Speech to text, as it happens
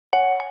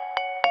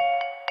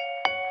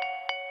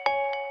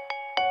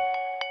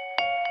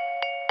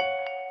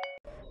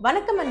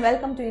வணக்கம் and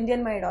welcome to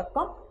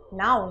IndianMoney.com.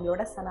 நான்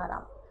உங்களோட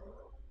சனாராம்.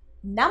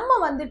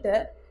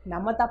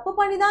 நம்ம தப்பு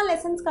பண்ணி தான்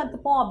லெசன்ஸ்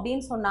கற்றுப்போம்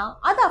அப்படின்னு சொன்னால்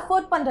அதை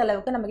அஃபோர்ட் பண்ணுற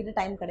அளவுக்கு நம்மக்கிட்ட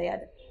டைம்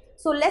கிடையாது.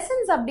 ஸோ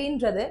லெசன்ஸ்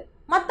அப்படின்றது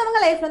மற்றவங்க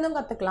லைஃப்லேருந்தும்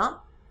கற்றுக்கலாம்.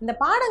 இந்த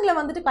பாடங்களை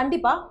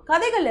கண்டிப்பாக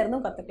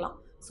கதைகள்லேருந்தும் கற்றுக்கலாம்.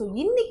 ஸோ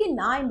இன்றைக்கி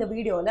நான் இந்த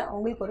வீடியோவில்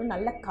உங்களுக்கு ஒரு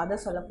நல்ல கதை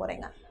சொல்ல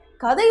போகிறேங்க.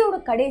 கதையோட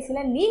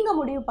கடைசியில் நீங்கள்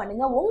முடிவு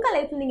பண்ணுங்கள், உங்கள்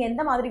லைஃப்பில் நீங்கள்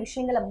எந்த மாதிரி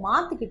விஷயங்களை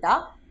மாற்றிக்கிட்டா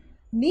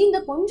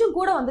நீங்கள் கொஞ்சம்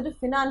கூட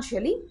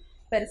ஃபினான்ஷியலி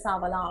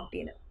பெருசாகலாம்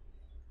அப்படின்னு.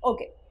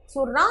 ஓகே, ஸோ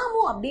ராமு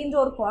அப்படின்ற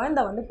ஒரு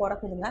குழந்தை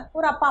பிறக்குதுங்க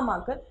ஒரு அப்பா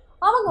அம்மாவுக்கு.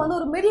 அவங்க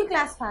ஒரு மிடில்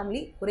கிளாஸ்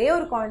ஃபேமிலி, ஒரே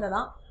ஒரு குழந்தை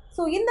தான்.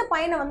 ஸோ இந்த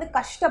பையனை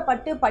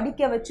கஷ்டப்பட்டு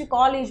படிக்க வச்சு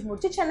காலேஜ்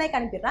முடிச்சு சென்னைக்கு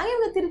அனுப்பிடுறாங்க.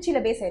 இவங்க திருச்சியில்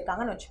போய்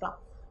சேர்க்காங்கன்னு வச்சுக்கலாம்.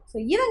 ஸோ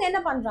இவங்க என்ன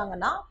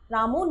பண்ணுறாங்கன்னா,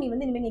 ராமு நீ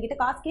இனிமேல் எங்ககிட்ட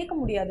காசு கேட்க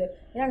முடியாது,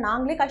 ஏன்னா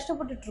நாங்களே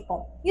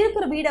கஷ்டப்பட்டுட்ருக்கோம்,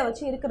 இருக்கிற வீடை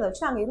வச்சு இருக்கிறத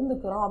வச்சு நாங்கள்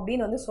இருந்துக்கிறோம்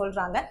அப்படின்னு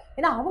சொல்கிறாங்க.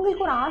 ஏன்னா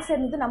அவங்களுக்கு ஒரு ஆசை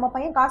இருந்தது, நம்ம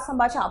பையன் காசு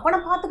சம்பாதிச்சு அவனை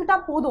பார்த்துக்கிட்டா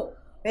போதும்,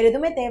 வேறு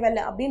எதுவுமே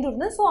தேவையில்லை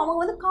அப்படின்றது. ஸோ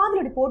அவங்க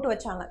காதலடி போட்டு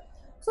வச்சாங்க.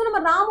 ஸோ நம்ம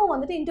ராமு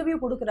இன்டர்வியூ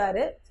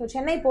கொடுக்குறாரு. ஸோ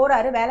சென்னை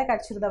போகிறாரு, வேலை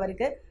கிடச்சிருந்த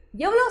வரைக்கும்.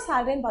 எவ்வளோ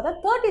சேலரின்னு பார்த்தா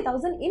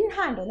 30,000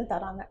 இன்ஹேண்ட்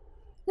தராங்க.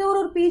 இது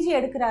ஒரு பிஜி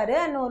எடுக்கிறாரு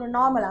அண்ட் ஒரு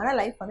நார்மலான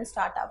லைஃப்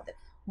ஸ்டார்ட் ஆகுது.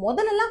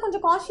 முதல்லலாம்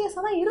கொஞ்சம்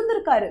கான்ஷியஸாக தான்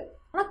இருந்திருக்காரு.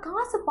 ஆனால்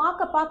காசு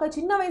பார்க்க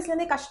சின்ன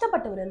வயசுலேருந்தே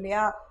கஷ்டப்பட்டவர்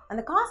இல்லையா,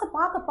 அந்த காசை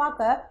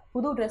பார்க்க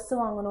புது ட்ரெஸ்ஸு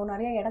வாங்கணும்,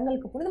 நிறைய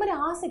இடங்களுக்கு போகணும், இந்த மாதிரி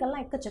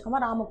ஆசைகள்லாம்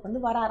எக்கச்சக்கமாக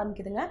ராமுக்கு வர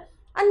ஆரம்பிக்குதுங்க.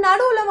 அண்ட்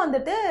நடுவில்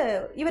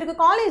இவருக்கு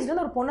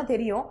காலேஜ்லேருந்து ஒரு பொண்ணை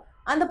தெரியும்.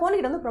 அந்த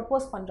பொண்ணுக்கிட்ட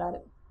ப்ரப்போஸ் பண்ணுறாரு,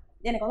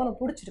 எனக்கு ஒன்று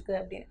பிடிச்சிருக்கு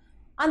அப்படின்னு.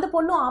 அந்த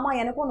பொண்ணும் ஆமாம்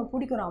எனக்கும் ஒன்று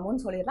பிடிக்கும்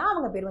ராமுன்னு சொல்லிடுறான்.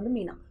 அவங்க பேர்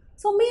மீனா.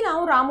 ஸோ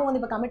மீனாவும் ராமும்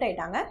இப்போ கமிட்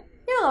ஆகிட்டாங்க.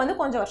 இவங்க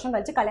கொஞ்சம் வருஷம்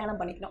கழிச்சு கல்யாணம்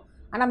பண்ணிக்கணும்.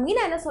 ஆனால்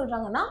மீனா என்ன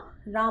சொல்கிறாங்கன்னா,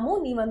 ராமு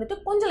நீ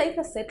கொஞ்சம்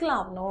லைஃப்பில் செட்டில்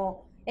ஆகணும்,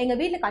 எங்கள்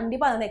வீட்டில்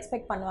கண்டிப்பாக அதை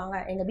எக்ஸ்பெக்ட் பண்ணுவாங்க,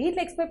 எங்கள்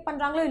வீட்டில் எக்ஸ்பெக்ட்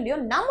பண்ணுறாங்களோ இல்லையோ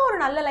நம்ம ஒரு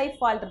நல்ல லைஃப்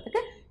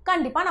வாழ்கிறதுக்கு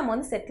கண்டிப்பாக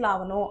நம்ம செட்டில்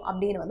ஆகணும்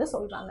அப்படின்னு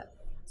சொல்கிறாங்க.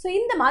 ஸோ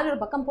இந்த மாதிரி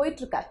ஒரு பக்கம்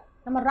போயிட்டுருக்கார்.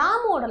 நம்ம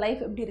ராமுவோட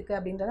லைஃப் எப்படி இருக்குது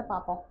அப்படின்றத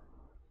பார்ப்போம்.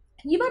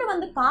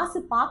 இவர்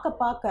காசு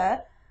பார்க்க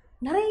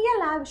நிறைய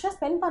லேவிஷாக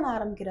ஸ்பெண்ட் பண்ண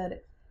ஆரம்பிக்கிறாரு.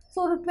 ஸோ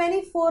ஒரு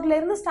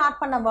 24லேருந்து ஸ்டார்ட்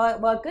பண்ண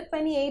ஒர்க்கு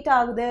 28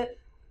 ஆகுது,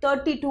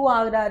 32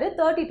 ஆகுறாரு.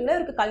 32ல்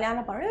இவருக்கு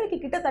கல்யாணம் பண்ணணும். இவருக்கு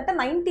கிட்டத்தட்ட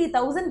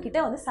 90,000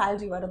 கிட்ட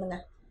சேலரி வருதுங்க.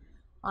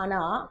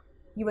 ஆனால்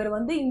இவர்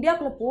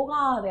இந்தியாவுக்குள்ளே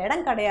போகாத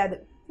இடம் கிடையாது.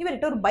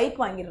 இவர்கிட்ட ஒரு பைக்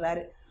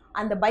வாங்கிடுறாரு.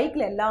 அந்த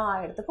பைக்கில் எல்லா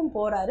இடத்துக்கும்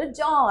போகிறாரு,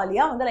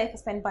 ஜாலியாக லைஃப்பை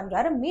ஸ்பெண்ட்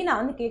பண்ணுறாரு. மீனா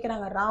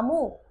கேட்குறாங்க, ராமு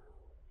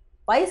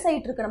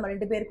வயசாயிட்டு இருக்கு நம்ம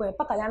 2 பேருக்கும்,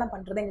 எப்போ கல்யாணம்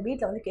பண்ணுறது எங்கள்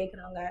வீட்டில்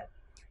கேட்குறாங்க,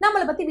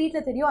 நம்மளை பற்றி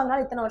வீட்டில் தெரியும்,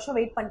 அதனால் இத்தனை வருஷம்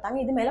வெயிட் பண்ணிட்டாங்க,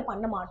 இது மேலே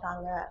பண்ண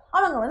மாட்டாங்க.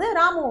 அவங்க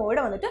ராமுவோட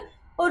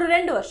ஒரு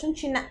 2 வருஷம்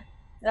சின்ன,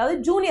 அதாவது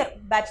ஜூனியர்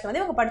பேட்சில்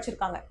இவங்க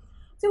படிச்சிருக்காங்க.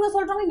 ஸோ இவங்க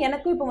சொல்கிறாங்க,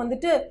 எனக்கும் இப்போ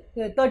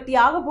 30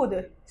 ஆக போகுது,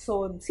 ஸோ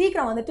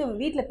சீக்கிரம்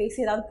வீட்டில்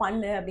பேசி ஏதாவது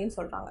பண்ணு அப்படின்னு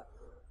சொல்கிறாங்க.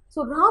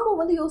 ஸோ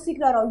ராமு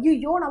யோசிக்கிறாரு,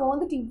 ஐயோ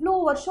நம்ம இவ்வளோ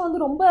வருஷம்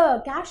ரொம்ப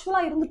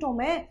கேஷுவலாக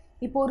இருந்துட்டோமே,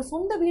 இப்போ ஒரு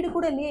சொந்த வீடு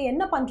கூட இல்லையே,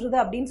 என்ன பண்ணுறது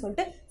அப்படின்னு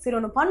சொல்லிட்டு சரி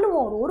ஒன்று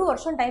பண்ணுவோம், ஒரு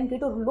வருஷம் டைம்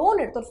கேட்டு ஒரு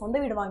லோன் எடுத்து ஒரு சொந்த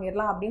வீடு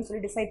வாங்கிடலாம் அப்படின்னு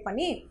சொல்லி டிசைட்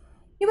பண்ணி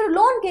இவர்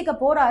லோன் கேட்க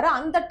போகிறாரு.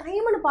 அந்த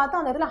டைம்னு பார்த்தா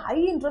அந்த இடத்துல ஹை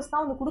இன்ட்ரெஸ்ட்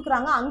தான்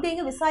கொடுக்குறாங்க. அங்கே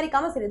இங்கே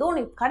விசாரிக்காமல் சரி ஏதோ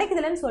ஒன்று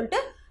கிடைக்குதுலன்னு சொல்லிட்டு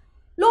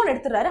லோன்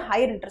எடுத்துடுறாரு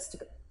ஹையர்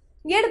இன்ட்ரெஸ்ட்டுக்கு.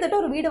 எடுத்துகிட்டு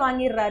ஒரு வீடு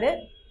வாங்கிடுறாரு.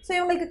 ஸோ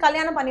இவங்களுக்கு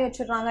கல்யாணம் பண்ணி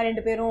வச்சிடுறாங்க,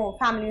 2 பேரும்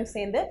ஃபேமிலியும்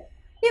சேர்ந்து.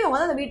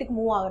 இவங்க அந்த வீட்டுக்கு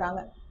மூவ்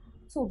ஆகுறாங்க.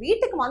 ஸோ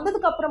வீட்டுக்கு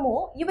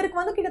வந்ததுக்கப்புறமும்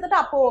இவருக்கு கிட்டத்தட்ட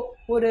அப்போது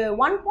ஒரு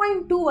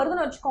 1.2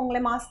 வருதுன்னு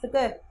வச்சுக்கோங்களேன்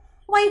மாதத்துக்கு.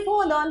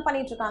 ஒய்ஃபும் ஏர்ன்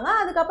பண்ணிட்டு இருக்காங்க.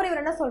 அதுக்கப்புறம்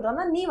இவர் என்ன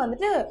சொல்கிறாங்கன்னா, நீ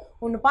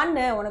ஒன்று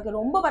பண்ணு, உனக்கு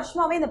ரொம்ப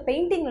வருஷமாகவே இந்த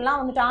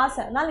பெயிண்டிங்லாம்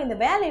ஆசை, அதனால் இந்த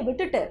வேலையை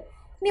விட்டுட்டு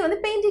நீ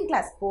பெயிண்டிங்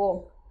கிளாஸ்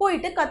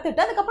போயிட்டு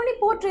கற்றுட்டு அதுக்கப்புறம் நீ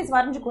போர்ட்ரேட்ஸ்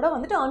வரைஞ்சி கூட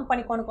ஏர்ன்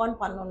பண்ணிக்கோ, உனக்கு ஏர்ன்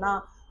பண்ணணும்னா.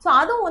 ஸோ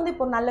அதுவும்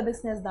இப்போ ஒரு நல்ல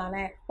பிஸ்னஸ்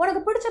தானே,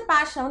 உனக்கு பிடிச்ச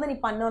பேஷனை நீ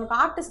பண்ணு, உனக்கு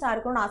ஆர்டிஸ்டாக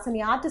இருக்கணும்னு ஆசை,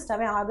 நீ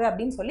ஆர்டிஸ்டாகவே ஆகு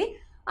அப்படின்னு சொல்லி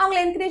அவங்கள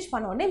என்கரேஜ்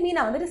பண்ணோடனே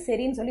மீனா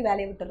சரின்னு சொல்லி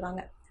வேலையை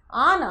விட்டுடுறாங்க.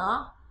 ஆனால்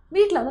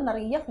வீட்டில்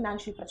நிறைய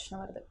ஃபினான்ஷியல் பிரச்சனை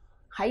வருது.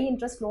 ஹை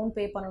இன்ட்ரெஸ்ட் லோன்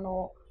பே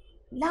பண்ணணும்,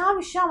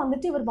 லாவிஷாக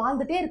இவர்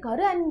வாழ்ந்துட்டே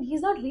இருக்காரு. And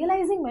he's not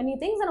realising many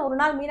things. And ஒரு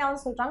நாள் மீனா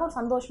சொல்கிறாங்க, ஒரு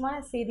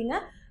சந்தோஷமான செய்திங்க,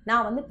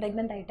 நான்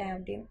ப்ரெக்னென்ட் ஆகிட்டேன்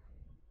அப்படின்னு.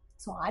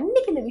 ஸோ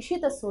அன்றைக்கி இந்த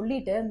விஷயத்த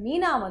சொல்லிவிட்டு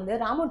மீனா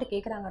ராமுகிட்ட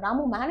கேட்குறாங்க,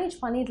 ராமு மேனேஜ்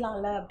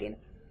பண்ணிடலாம்ல அப்படின்னு.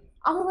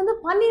 அவர்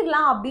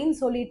பண்ணிடலாம் அப்படின்னு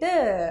சொல்லிட்டு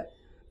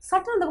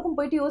சட்டம் அந்த பக்கம்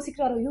போயிட்டு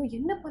யோசிக்கிறாரு, ஐயோ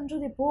என்ன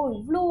பண்ணுறது, இப்போது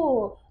இவ்வளோ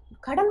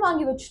கடன்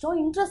வாங்கி வச்சுட்டோம்,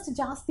 இன்ட்ரெஸ்ட்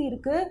ஜாஸ்தி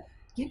இருக்குது,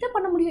 என்ன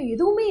பண்ண முடியும்,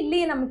 எதுவுமே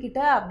இல்லையே நம்மக்கிட்ட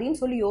அப்படின்னு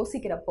சொல்லி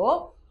யோசிக்கிறப்போ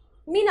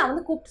மீனா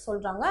கூப்பிட்டு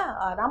சொல்கிறாங்க,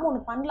 ராமு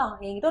ஒன்று பண்ணலாம்,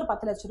 என்கிட்ட ஒரு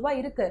 10 லட்ச ரூபா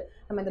இருக்குது,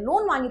 நம்ம இந்த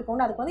லோன்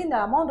வாங்கியிருக்கோம்னு அதுக்கு இந்த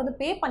அமௌண்ட்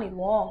பே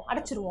பண்ணிடுவோம்,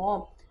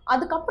 அடைச்சிடுவோம்,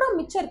 அதுக்கப்புறம்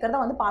மிச்சம்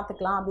இருக்கிறத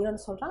பார்த்துக்கலாம்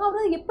அப்படின்னு சொல்கிறாங்க.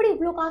 அவர் எப்படி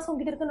இவ்வளோ காசு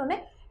உங்ககிட்ட இருக்குன்னு,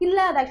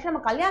 இல்லை அது ஆக்சுவலி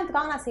நம்ம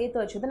கல்யாணத்துக்காக நான்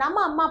சேர்த்து வச்சது,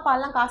 நம்ம அம்மா அப்பா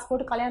எல்லாம் காசு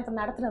போட்டு கல்யாணத்தை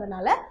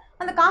நடத்துனதுனால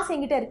அந்த காசு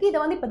என்கிட்ட இருக்குது,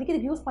 இதை இப்போதைக்கு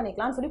இதுக்கு யூஸ்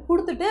பண்ணிக்கலாம்னு சொல்லி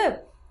கொடுத்துட்டு,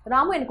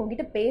 ராமு எனக்கு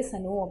உங்ககிட்ட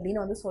பேசணும்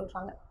அப்படின்னு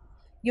சொல்கிறாங்க.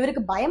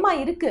 இவருக்கு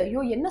பயமாக இருக்குது,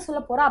 ஐயோ என்ன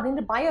சொல்ல போகிறா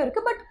அப்படின்ற பயம்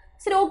இருக்குது. பட்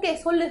சரி ஓகே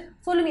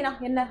சொல்லு மீனா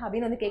என்ன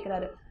அப்படின்னு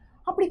கேட்குறாரு.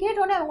 அப்படி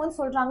கேட்டோடனே அவங்க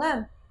சொல்கிறாங்க,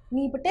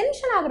 நீ இப்போ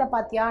டென்ஷன் ஆகிற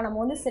பார்த்தியா,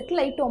 நம்ம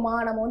செட்டில் ஆகிட்டோமா,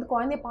 நம்ம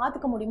குழந்தைய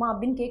பார்த்துக்க முடியுமா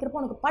அப்படின்னு கேட்குறப்போ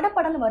உனக்கு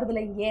படப்படன்னு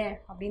வருதில்ல, ஏன்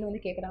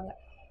அப்படின்னு கேட்குறாங்க.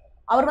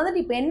 அவர்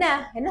இப்போ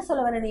என்ன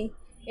சொல்ல வர, நீ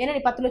ஏன்னா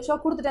நீ 10 லட்ச ரூபா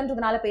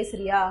கொடுத்துட்டேன்றதுனால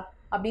பேசுறியா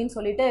அப்படின்னு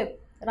சொல்லிட்டு,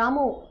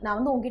 ராமு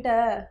நான் உங்ககிட்ட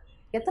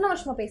எத்தனை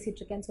வருஷமாக பேசிகிட்டு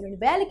இருக்கேன்னு சொல்லி,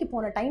 வேலைக்கு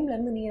போன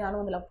டைம்லேருந்து நீ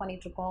நானும் லவ்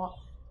பண்ணிகிட்ருக்கோம்,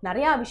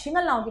 நிறையா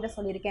விஷயங்கள் நான் அவங்ககிட்ட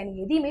சொல்லியிருக்கேன், நீ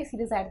எதையுமே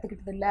சீரியஸாக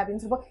எடுத்துக்கிட்டது இல்லை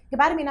அப்படின்னு சொல்லுவோம். இங்கே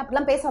பாரு மீனா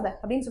அப்படிலாம் பேசாத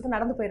அப்படின்னு சொல்லிட்டு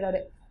நடந்து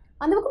போயிடுறாரு.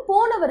 அந்த பக்கம்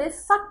போனவர்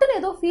சட்டுன்னு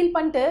ஏதோ ஃபீல்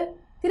பண்ணிட்டு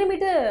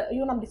திரும்பிட்டு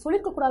ஐயோ நம்ம அப்படி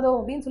சொல்லியிருக்க கூடாதோ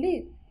அப்படின்னு சொல்லி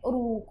ஒரு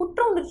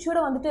குற்ற உணர்ச்சியோட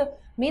வந்துட்டு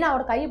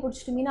மீனாவோட கையை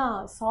பிடிச்சிட்டு மீனா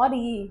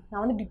சாரி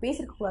நான் வந்து இப்படி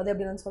பேசியிருக்க கூடாது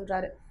அப்படின்னு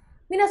சொல்கிறாரு.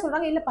 மீனா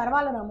சொல்கிறாங்க இல்லை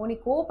பரவாயில்ல ராமு, நீ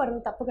கோவப்படுறது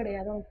தப்பு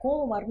கிடையாது, உனக்கு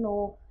கோவம்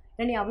வரணும்,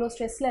 இல்லை நீ அவ்வளோ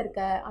ஸ்ட்ரெஸ்ஸில்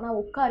இருக்க, ஆனால்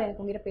உட்கார்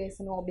எனக்கு உங்ககிட்ட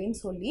பேசணும் அப்படின்னு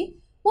சொல்லி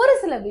ஒரு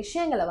சில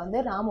விஷயங்களை வந்து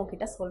ராமு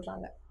கிட்ட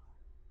சொல்கிறாங்க.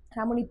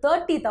 ராமு நீ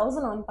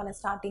 30,000 earn பண்ண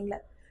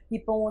ஸ்டார்டிங்கில்,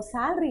 இப்போ உன்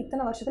சேலரி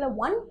இத்தனை வருஷத்தில்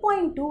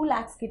 1.2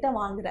 lakhs கிட்ட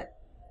வாங்குற,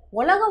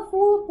 உலகம்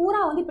பூரா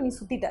வந்து இப்போ நீ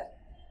சுற்றிட்ட,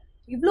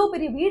 இவ்வளோ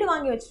பெரிய வீடு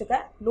வாங்கி வச்சுருக்க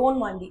லோன்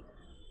வாங்கி,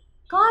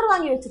 கார்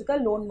வாங்கி வச்சுருக்க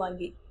லோன்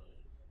வாங்கி,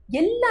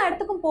 எல்லா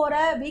இடத்துக்கும் போகிற,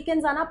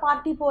 வீக்கெண்ட்ஸ் ஆனால்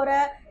பார்ட்டி போகிற,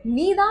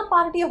 நீ தான்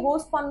பார்ட்டியை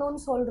ஹோஸ்ட்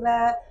பண்ணணும்னு சொல்கிற,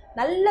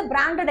 நல்ல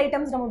பிராண்டட்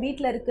ஐட்டம்ஸ் நம்ம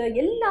வீட்டில் இருக்குது,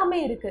 எல்லாமே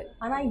இருக்குது,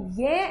 ஆனால்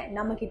ஏன்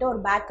நம்மக்கிட்ட ஒரு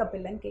பேக்கப்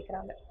இல்லைன்னு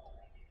கேட்குறாங்க.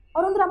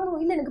 அவர் வந்து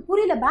ராமு இல்லை எனக்கு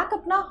புரியல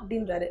பேக்கப்னா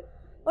அப்படின்றாரு.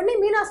 உடனே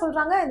மீனா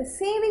சொல்கிறாங்க இந்த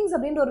சேவிங்ஸ்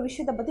அப்படின்ற ஒரு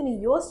விஷயத்தை பற்றி நீ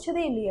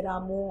யோசிச்சதே இல்லையே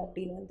ராமு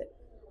அப்படின்னு வந்து.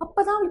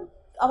 அப்போ தான்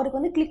அவருக்கு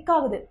வந்து கிளிக்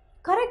ஆகுது.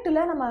 கரெக்ட்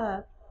இல்லை, நம்ம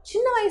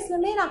சின்ன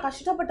வயசுலேருந்தே நான்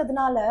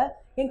கஷ்டப்பட்டதுனால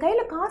என்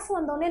கையில் காசு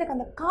வந்தோடனே எனக்கு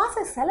அந்த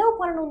காசை செலவு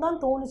பண்ணணும்னு தான்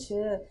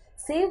தோணுச்சு,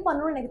 சேவ்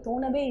பண்ணணும்னு எனக்கு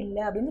தோணவே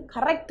இல்லை அப்படின்னு.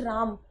 கரெக்ட்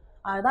ராம்,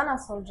 அதுதான்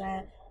நான்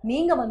சொல்கிறேன்,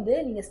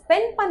 நீங்கள்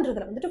ஸ்பெண்ட்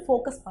பண்ணுறதுல வந்துட்டு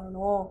ஃபோக்கஸ்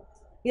பண்ணணும்.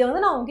 இதை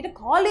வந்து நான் உங்ககிட்ட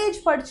காலேஜ்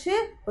படித்து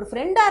ஒரு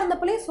ஃப்ரெண்டாக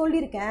இருந்தப்பலே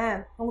சொல்லியிருக்கேன்,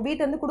 உங்கள்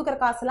வீட்டிலேருந்து கொடுக்குற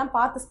காசெல்லாம்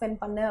பார்த்து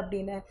ஸ்பெண்ட் பண்ணு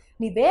அப்படின்னு.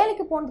 நீ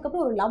வேலைக்கு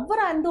போனதுக்கப்புறம் ஒரு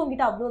லவ்வராக இருந்து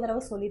உங்ககிட்ட அவ்வளோ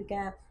தடவை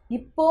சொல்லியிருக்கேன்.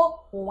 இப்போது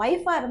உன்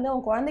ஒய்ஃபாக இருந்து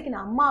உன் குழந்தைக்கு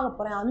நான் அம்மா ஆக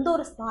போகிறேன், அந்த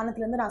ஒரு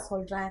ஸ்தானத்துலேருந்து நான்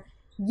சொல்கிறேன்,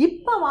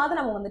 இப்போவாது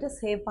நம்ம வந்துட்டு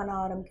சேவ் பண்ண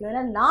ஆரம்பிக்கணும்.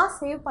 ஏன்னா நான்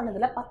சேவ்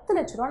பண்ணதில் 10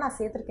 லட்ச ரூபா நான்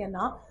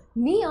சேர்த்துருக்கேன்னா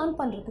நீ ஏர்ன்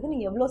பண்ணுறதுக்கு நீ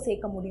எவ்வளோ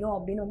சேர்க்க முடியும்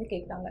அப்படின்னு வந்து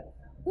கேட்குறாங்க.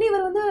 நீ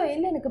இவர் வந்து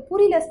இல்லை எனக்கு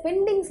புரியல,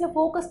 ஸ்பெண்டிங்ஸில்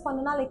ஃபோக்கஸ்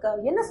பண்ணுனா லைக்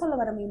என்ன சொல்ல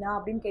வர மீனா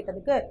அப்படின்னு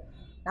கேட்டதுக்கு,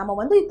 நம்ம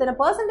வந்து இத்தனை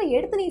 %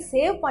 எடுத்து நீ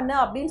சேவ் பண்ண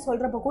அப்படின்னு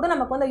சொல்கிறப்ப கூட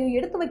நமக்கு வந்து ஐயோ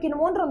எடுத்து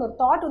வைக்கணுமோன்ற ஒரு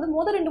தாட் வந்து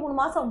முதல் 2-3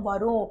 மாதம்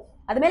வரும்,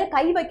 அது மேலே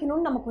கை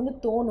வைக்கணும்னு நமக்கு வந்து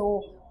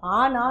தோணும்.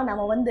 ஆனால்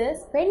நம்ம வந்து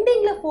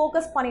ஸ்பெண்டிங்கில்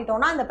ஃபோக்கஸ்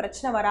பண்ணிட்டோம்னா அந்த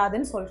பிரச்சனை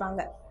வராதுன்னு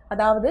சொல்கிறாங்க.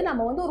 அதாவது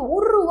நம்ம வந்து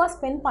ஒரு ரூபா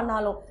ஸ்பெண்ட்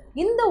பண்ணாலும்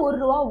இந்த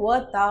 1 ரூபா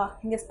ஒர்த்தா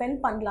இங்கே ஸ்பெண்ட்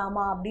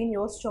பண்ணலாமா அப்படின்னு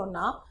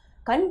யோசிச்சோன்னா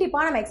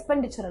கண்டிப்பாக நம்ம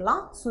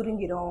எக்ஸ்பெண்டிச்சரெல்லாம்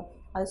சுருங்கிடும்.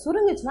 அது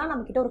சுருங்கிச்சுன்னா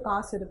நம்மக்கிட்ட ஒரு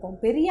காசு இருக்கும்,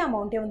 பெரிய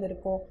அமௌண்ட்டே வந்து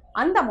இருக்கும்,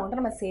 அந்த அமௌண்ட்டை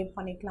நம்ம சேவ்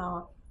பண்ணிக்கலாம்.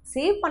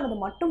 சேவ் பண்ணது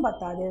மட்டும்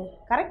பத்தாது,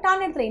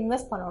 கரெக்டான இடத்துல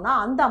இன்வெஸ்ட் பண்ணோன்னா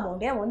அந்த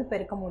அமௌண்ட்டே நம்ம வந்து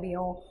பெருக்க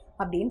முடியும்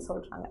அப்படின்னு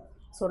சொல்கிறாங்க.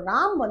 ஸோ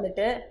ராம்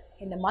வந்துட்டு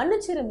என்னை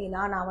மன்னிச்சிரு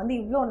மீனா, நான் வந்து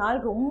இவ்வளோ நாள்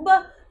ரொம்ப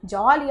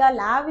ஜாலியாக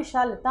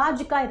லேவிஷாக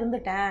லெத்தாஜிக்காக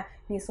இருந்துட்டேன்,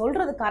 நீ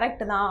சொல்கிறது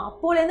கரெக்டு தான்,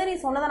 அப்போலேருந்து நீ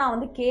சொன்னதை நான்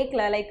வந்து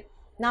கேட்கல, லைக்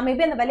நான்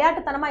மேபி அந்த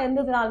விளையாட்டுத்தனமாக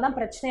இருந்ததுனால தான்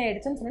பிரச்சனை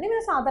ஆகிடுச்சுன்னு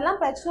சொன்னேன். அதெல்லாம்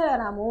பிரச்சனை இல்லை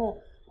ராமு,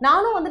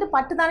 நானும் வந்துட்டு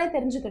பட்டு தானே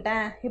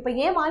தெரிஞ்சுக்கிட்டேன், இப்போ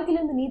என்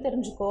வாழ்க்கையிலேருந்து நீ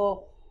தெரிஞ்சுக்கோ,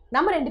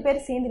 நம்ம 2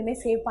 பேரும் சேர்ந்துமே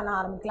சேவ் பண்ண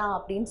ஆரம்பிக்கலாம்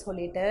அப்படின்னு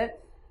சொல்லிட்டு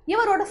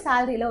இவரோட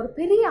சேலரியில் ஒரு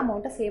பெரிய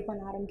அமௌண்ட்டை சேவ்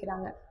பண்ண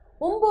ஆரம்பிக்கிறாங்க.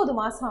 9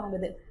 மாதம்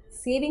ஆகுது,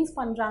 சேவிங்ஸ்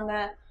பண்ணுறாங்க,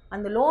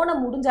 அந்த லோனை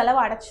முடிஞ்ச அளவு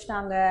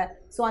அடைச்சிட்டாங்க.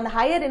 ஸோ அந்த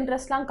ஹையர்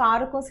இன்ட்ரெஸ்ட்லாம்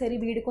காருக்கும் சரி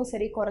வீடுக்கும்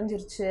சரி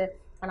குறைஞ்சிருச்சு.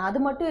 ஆனால் அது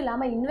மட்டும்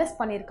இல்லாமல் இன்வெஸ்ட்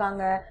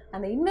பண்ணியிருக்காங்க,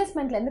 அந்த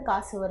இன்வெஸ்ட்மெண்ட்லேருந்து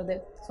காசு வருது.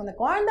 ஸோ அந்த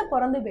குழந்தை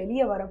பிறந்து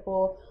வெளியே வரப்போ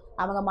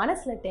அவங்க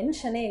மனசில்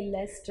டென்ஷனே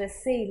இல்லை,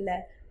 ஸ்ட்ரெஸ்ஸே இல்லை,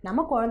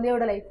 நம்ம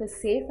குழந்தையோட லைஃப்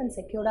சேஃப் அண்ட்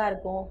செக்யூர்டாக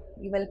இருக்கும்,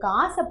 இவளுக்கு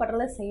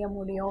ஆசைப்படுறத செய்ய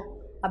முடியும்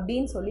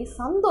அப்படின்னு சொல்லி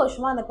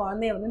சந்தோஷமாக அந்த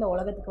குழந்தைய வந்து இந்த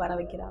உலகத்துக்கு வர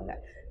வைக்கிறாங்க.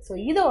 ஸோ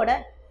இதோட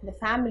இந்த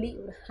ஃபேமிலி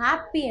ஒரு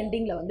ஹாப்பி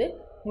எண்டிங்கில் வந்து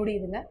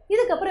முடியுதுங்க.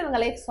 இதுக்கப்புறம் இவங்க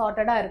லைஃப்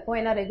சார்ட்டடாக இருக்கும்,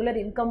 ஏன்னா ரெகுலர்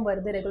இன்கம்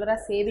வருது,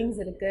 ரெகுலராக சேவிங்ஸ்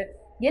இருக்குது,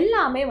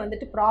 எல்லாமே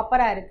வந்துட்டு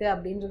ப்ராப்பராக இருக்குது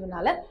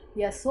அப்படின்றதுனால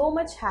we are so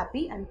much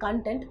happy and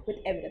content with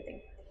everything.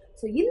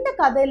 So இந்த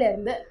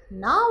கதையிலேருந்து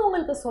நான்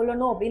உங்களுக்கு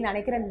சொல்லணும் அப்படின்னு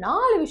நினைக்கிற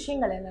 4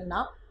 விஷயங்கள்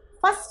என்னென்னா,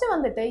 ஃபஸ்ட்டு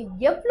வந்துட்டு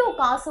எவ்வளோ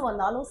காசு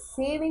வந்தாலும்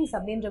சேவிங்ஸ்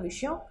அப்படின்ற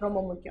விஷயம் ரொம்ப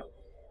முக்கியம்.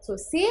 ஸோ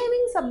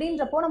சேவிங்ஸ்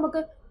அப்படின்றப்போ நமக்கு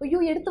ஐயோ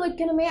எடுத்து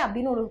வைக்கணுமே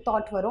அப்படின்னு ஒரு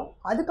தாட் வரும்,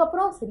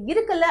 அதுக்கப்புறம் சரி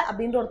இருக்குல்ல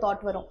அப்படின்ற ஒரு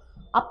தாட் வரும்.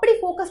 அப்படி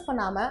ஃபோக்கஸ்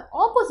பண்ணாமல்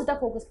ஆப்போசிட்டாக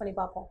ஃபோக்கஸ் பண்ணி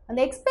பார்ப்போம். அந்த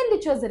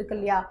எக்ஸ்பெண்டிச்சர்ஸ் இருக்கு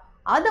இல்லையா,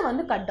 அதை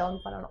வந்து கட் டவுன்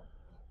பண்ணணும்.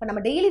 இப்போ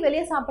நம்ம டெய்லி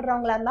வெளியே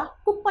சாப்பிட்றவங்களா இருந்தால்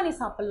குக் பண்ணி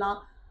சாப்பிட்லாம்,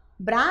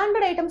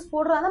 பிராண்டட் ஐட்டம்ஸ்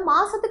போடுறதா இருந்தால்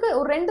மாதத்துக்கு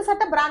ஒரு 2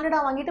 சட்டை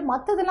பிராண்டடாக வாங்கிட்டு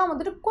மற்றதெல்லாம்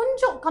வந்துட்டு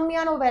கொஞ்சம்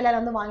கம்மியான ஒரு வேலையில்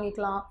வந்து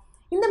வாங்கிக்கலாம்.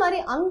 இந்த மாதிரி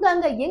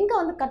அங்கங்கே எங்கே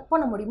வந்து கட்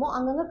பண்ண முடியுமோ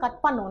அங்கங்கே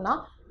கட் பண்ணோன்னா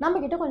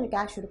நம்மக்கிட்ட கொஞ்சம்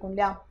கேஷ் இருக்கும்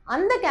இல்லையா,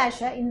 அந்த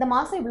கேஷை இந்த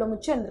மாதம் இவ்வளோ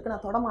மிச்சம் இருந்திருக்கு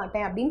நான் தொட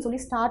மாட்டேன் அப்படின்னு சொல்லி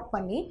ஸ்டார்ட்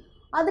பண்ணி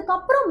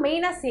அதுக்கப்புறம்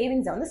மெயினாக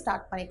சேவிங்ஸை வந்து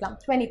ஸ்டார்ட் பண்ணிக்கலாம்.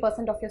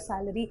 20% of your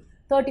salary,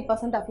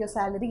 30% of your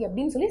salary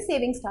அப்படின்னு சொல்லி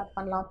சேவிங்ஸ் ஸ்டார்ட்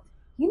பண்ணலாம்.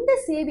 இந்த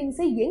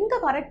சேவிங்ஸை எங்கே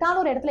கரெக்டான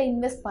ஒரு இடத்துல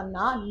இன்வெஸ்ட்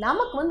பண்ணால்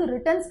நமக்கு வந்து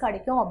ரிட்டர்ன்ஸ்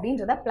கிடைக்கும்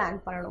அப்படின்றத பிளான்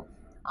பண்ணணும்.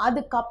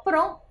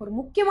 அதுக்கப்புறம் ஒரு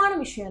முக்கியமான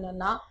விஷயம்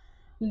என்னென்னா,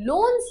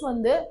 லோன்ஸ்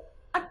வந்து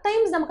அட்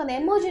டைம்ஸ் நமக்கு அந்த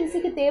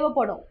எமர்ஜென்சிக்கு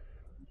தேவைப்படும்,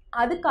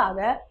 அதுக்காக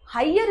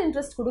ஹையர்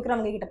இன்ட்ரெஸ்ட்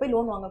கொடுக்குறவங்க கிட்ட போய்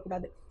லோன்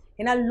வாங்கக்கூடாது.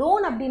 ஏன்னா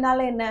லோன்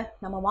அப்படின்னால என்ன,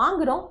 நம்ம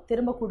வாங்குகிறோம்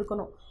திரும்ப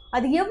கொடுக்கணும்,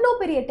 அது எவ்வளோ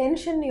பெரிய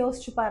டென்ஷன்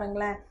யோசிச்சு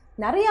பாருங்களேன்.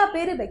 நிறையா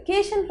பேர்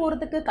வெக்கேஷன்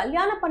போகிறதுக்கு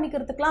கல்யாணம்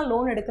பண்ணிக்கிறதுக்கெலாம்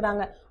லோன்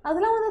எடுக்கிறாங்க,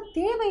 அதெல்லாம் வந்து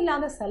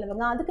தேவையில்லாத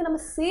செலவுங்க. அதுக்கு நம்ம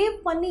சேவ்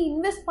பண்ணி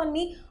இன்வெஸ்ட்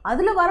பண்ணி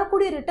அதில்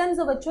வரக்கூடிய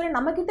ரிட்டர்ன்ஸை வச்சோ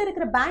நம்மக்கிட்ட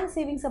இருக்கிற பேங்க்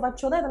சேவிங்ஸை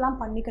வச்சோ தான் இதெல்லாம்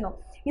பண்ணிக்கணும்.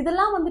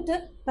 இதெல்லாம் வந்துட்டு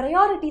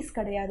ப்ரையாரிட்டிஸ்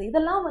கிடையாது,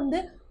 இதெல்லாம் வந்து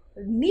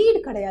நீட்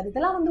கிடையாது,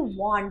 இதெல்லாம் வந்து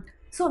வாண்ட்.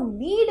 ஸோ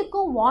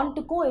நீடுக்கும்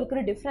வாண்ட்டுக்கும் இருக்கிற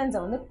டிஃப்ரென்ஸை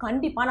வந்து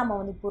கண்டிப்பாக நம்ம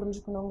வந்து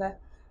புரிஞ்சுக்கணுங்க.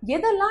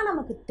 எதெல்லாம்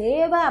நமக்கு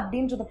தேவை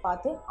அப்படின்றத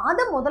பார்த்து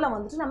அதை முதல்ல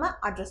வந்துட்டு நம்ம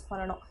அட்ரஸ்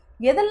பண்ணணும்.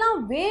 எதெல்லாம்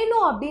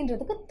வேணும்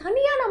அப்படின்றதுக்கு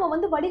தனியாக நம்ம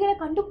வந்து வழிகளை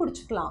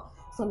கண்டுபிடிச்சிக்கலாம்.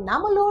 ஸோ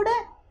நம்மளோட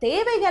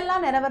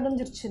தேவைகள்லாம்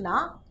நிறைவடைஞ்சிருச்சுன்னா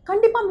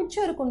கண்டிப்பாக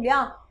மிச்சம் இருக்கும் இல்லையா,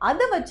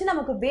 அதை வச்சு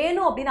நமக்கு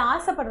வேணும் அப்படின்னு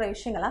ஆசைப்படுற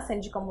விஷயங்கள்லாம்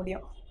செஞ்சுக்க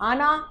முடியும்.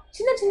 ஆனால்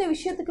சின்ன சின்ன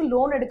விஷயத்துக்கு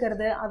லோன்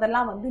எடுக்கிறது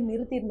அதெல்லாம் வந்து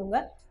நிறுத்திடணுங்க.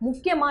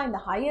 முக்கியமாக இந்த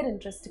ஹையர்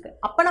இன்ட்ரெஸ்ட்டுக்கு.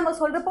 அப்போ நம்ம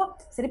சொல்கிறப்போ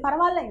சரி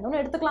பரவாயில்ல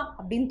இன்னொன்று எடுத்துக்கலாம்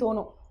அப்படின்னு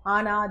தோணும்.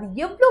 ஆனால் அது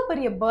எவ்வளோ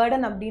பெரிய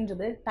பேர்டன்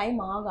அப்படின்றது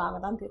டைம் ஆக ஆக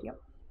தான் தெரியும்.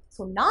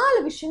 ஸோ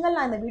 4 விஷயங்கள்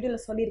நான் இந்த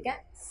வீடியோவில் சொல்லியிருக்கேன்.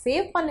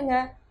 சேவ்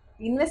பண்ணுங்கள்,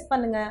 இன்வெஸ்ட்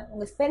பண்ணுங்கள்,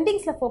 உங்கள்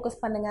ஸ்பெண்டிங்ஸில்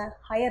ஃபோக்கஸ் பண்ணுங்கள்,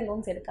 ஹையர்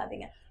லோன்ஸ்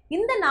எடுக்காதீங்க.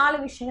 இந்த 4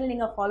 விஷயங்கள்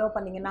நீங்கள் ஃபாலோ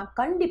பண்ணிங்கன்னா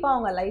கண்டிப்பாக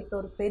உங்கள் லைஃப்பில்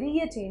ஒரு பெரிய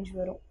சேஞ்ச்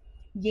வரும்.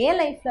 என்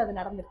லைஃப்பில் அது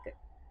நடந்திருக்கு.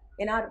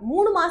 ஏன்னா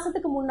 3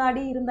 மாதத்துக்கு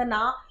முன்னாடி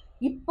இருந்தேன்னா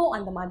இப்போது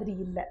அந்த மாதிரி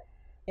இல்லை.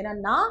 ஏன்னா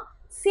நான்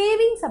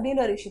சேவிங்ஸ்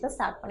அப்படின்ற ஒரு விஷயத்த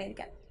ஸ்டார்ட்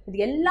பண்ணியிருக்கேன். இது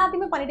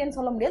எல்லாத்தையுமே பண்ணிட்டேன்னு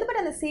சொல்ல முடியாது,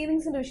 பட் அந்த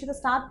சேவிங்ஸ்ன்ற விஷயத்த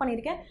ஸ்டார்ட்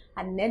பண்ணியிருக்கேன்.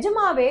 அண்ட்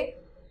நிஜமாவே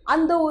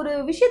அந்த ஒரு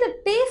விஷயத்தை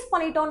டேஸ்ட்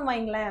பண்ணிட்டோன்னு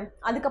வைங்களேன்,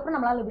 அதுக்கப்புறம்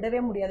நம்மளால் விடவே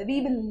முடியாது. வி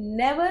வில்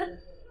நெவர்,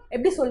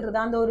 எப்படி சொல்கிறது,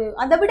 அந்த ஒரு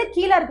அதை விட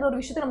கீழே இருக்கிற ஒரு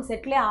விஷயத்தை நம்ம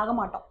செட்டிலே ஆக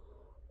மாட்டோம்.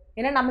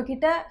 ஏன்னா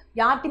நம்மக்கிட்ட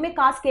யார்ட்டையுமே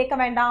காசு கேட்க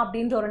வேண்டாம்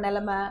அப்படின்ற ஒரு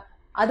நிலைமை.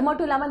 அது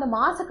மட்டும் இல்லாமல் இந்த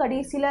மாத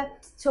கடைசியில்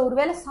ஒரு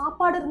வேளை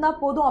சாப்பாடு இருந்தால்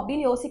போதும்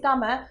அப்படின்னு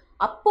யோசிக்காமல்,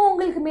 அப்போ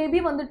உங்களுக்கு மேபி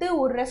வந்துட்டு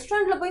ஒரு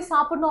ரெஸ்டாரண்ட்டில் போய்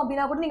சாப்பிடணும்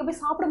அப்படின்னா கூட நீங்கள்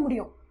போய் சாப்பிட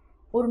முடியும்.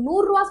 ஒரு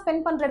 100 ரூபா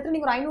ஸ்பெண்ட் பண்ணுற இடத்துல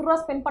நீங்கள் ஒரு 500 ரூபா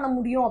ஸ்பெண்ட் பண்ண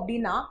முடியும்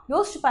அப்படின்னா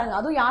யோசிச்சு பாருங்கள்.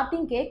 அதுவும்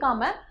யார்ட்டையும்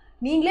கேட்காம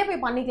நீங்களே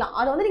போய் பண்ணிக்கலாம்.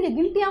 அதை வந்து நீங்கள்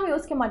கில்ட்டியாகவும்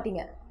யோசிக்க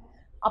மாட்டீங்க.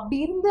 அப்படி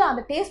இருந்து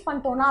அதை டேஸ்ட்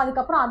பண்ணிட்டோன்னா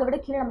அதுக்கப்புறம் அதை விட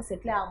கீழே நம்ம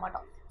செட்டிலே ஆக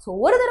மாட்டோம். ஸோ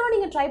ஒரு தடவை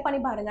நீங்கள் ட்ரை பண்ணி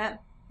பாருங்கள்.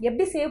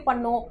 எப்படி சேவ்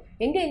பண்ணணும்,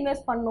 எங்கே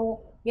இன்வெஸ்ட் பண்ணணும்,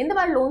 எந்த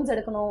மாதிரி லோன்ஸ்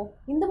எடுக்கணும்,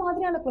 இந்த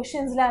மாதிரியான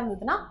கொஷின்ஸ்லாம்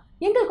இருந்ததுன்னா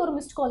எங்களுக்கு ஒரு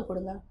மிஸ்ட் கால்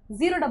கொடுங்க.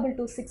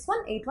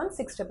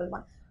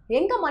 02261816111.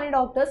 எங்கள் மணி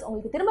டாக்டர்ஸ்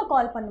உங்களுக்கு திரும்ப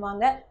கால்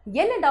பண்ணுவாங்க.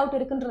 என்ன டவுட்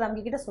இருக்குன்றத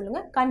அவங்க கிட்ட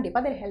சொல்லுங்கள்.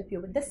 கண்டிப்பாக they help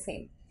you with the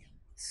same.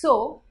 So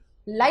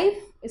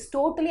life is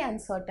totally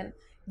uncertain.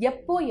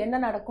 எப்போ என்ன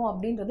நடக்கும்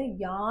அப்படின்றது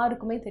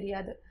யாருக்குமே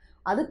தெரியாது.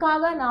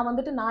 அதுக்காக நான்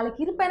வந்துட்டு நாளைக்கு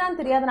இருப்பேனான்னு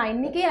தெரியாது, நான்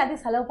இன்றைக்கே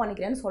எல்லாத்தையும் செலவு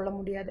பண்ணிக்கிறேன்னு சொல்ல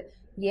முடியாது.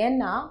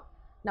 ஏன்னா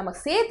நம்ம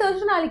சேர்த்து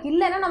வச்சு நாளைக்கு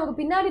இல்லைன்னா நமக்கு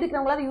பின்னாடி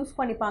இருக்கிறவங்களாவது யூஸ்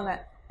பண்ணிப்பாங்க.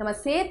 நம்ம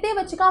சேர்த்தே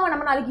வச்சுக்காம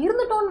நம்ம நாளைக்கு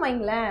இருந்துட்டோன்னு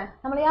வைங்களேன்,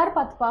 நம்மளை யார்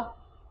பார்த்துப்பா?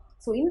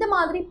 ஸோ இந்த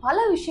மாதிரி பல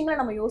விஷயங்களை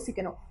நம்ம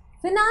யோசிக்கணும்.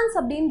 ஃபினான்ஸ்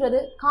அப்படின்றது,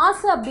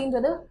 காசு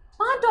அப்படின்றது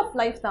பார்ட் ஆஃப்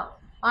லைஃப் தான்.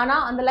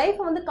 ஆனால் அந்த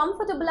லைஃப்பை வந்து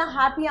கம்ஃபர்டபுளாக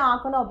ஹாப்பியாக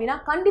ஆக்கணும் அப்படின்னா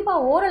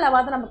கண்டிப்பாக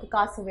ஓரளவாக நமக்கு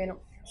காசு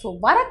வேணும். ஸோ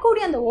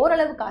வரக்கூடிய அந்த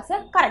ஓரளவு காசை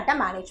கரெக்டாக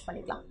மேனேஜ்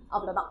பண்ணிக்கலாம்.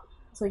 அவ்வளோதான்.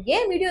 ஸோ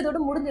ஏன் வீடியோ இதோட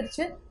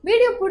முடிஞ்சிருச்சு.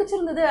 வீடியோ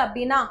பிடிச்சிருந்தது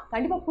அப்படின்னா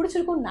கண்டிப்பாக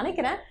பிடிச்சிருக்கும்னு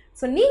நினைக்கிறேன்.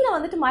 ஸோ நீங்கள்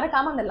வந்துட்டு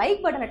மறக்காமல் அந்த லைக்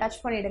பட்டனை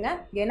டச் பண்ணிவிடுங்க.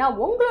 ஏன்னா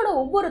உங்களோட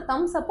ஒவ்வொரு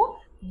தம்ஸ் அப்பும்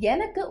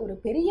எனக்கு ஒரு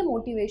பெரிய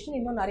மோட்டிவேஷன்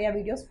இன்னும் நிறையா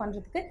வீடியோஸ்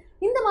பண்ணுறதுக்கு.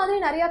 இந்த மாதிரி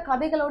நிறையா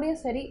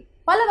கதைகளோடையும் சரி,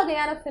 பல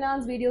வகையான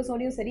ஃபினான்ஸ்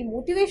வீடியோஸோடையும் சரி,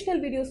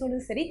 மோட்டிவேஷ்னல்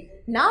வீடியோஸோடையும் சரி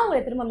நான் உங்களை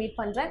திரும்ப மீட்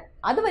பண்ணுறேன்.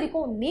 அது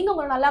வரைக்கும் நீங்கள்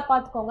உங்களை நல்லா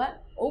பார்த்துக்கோங்க.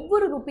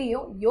 ஒவ்வொரு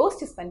ரூபியும்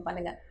யோசிச்சு ஸ்பெண்ட்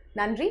பண்ணுங்கள்.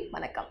 நன்றி,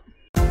 வணக்கம்.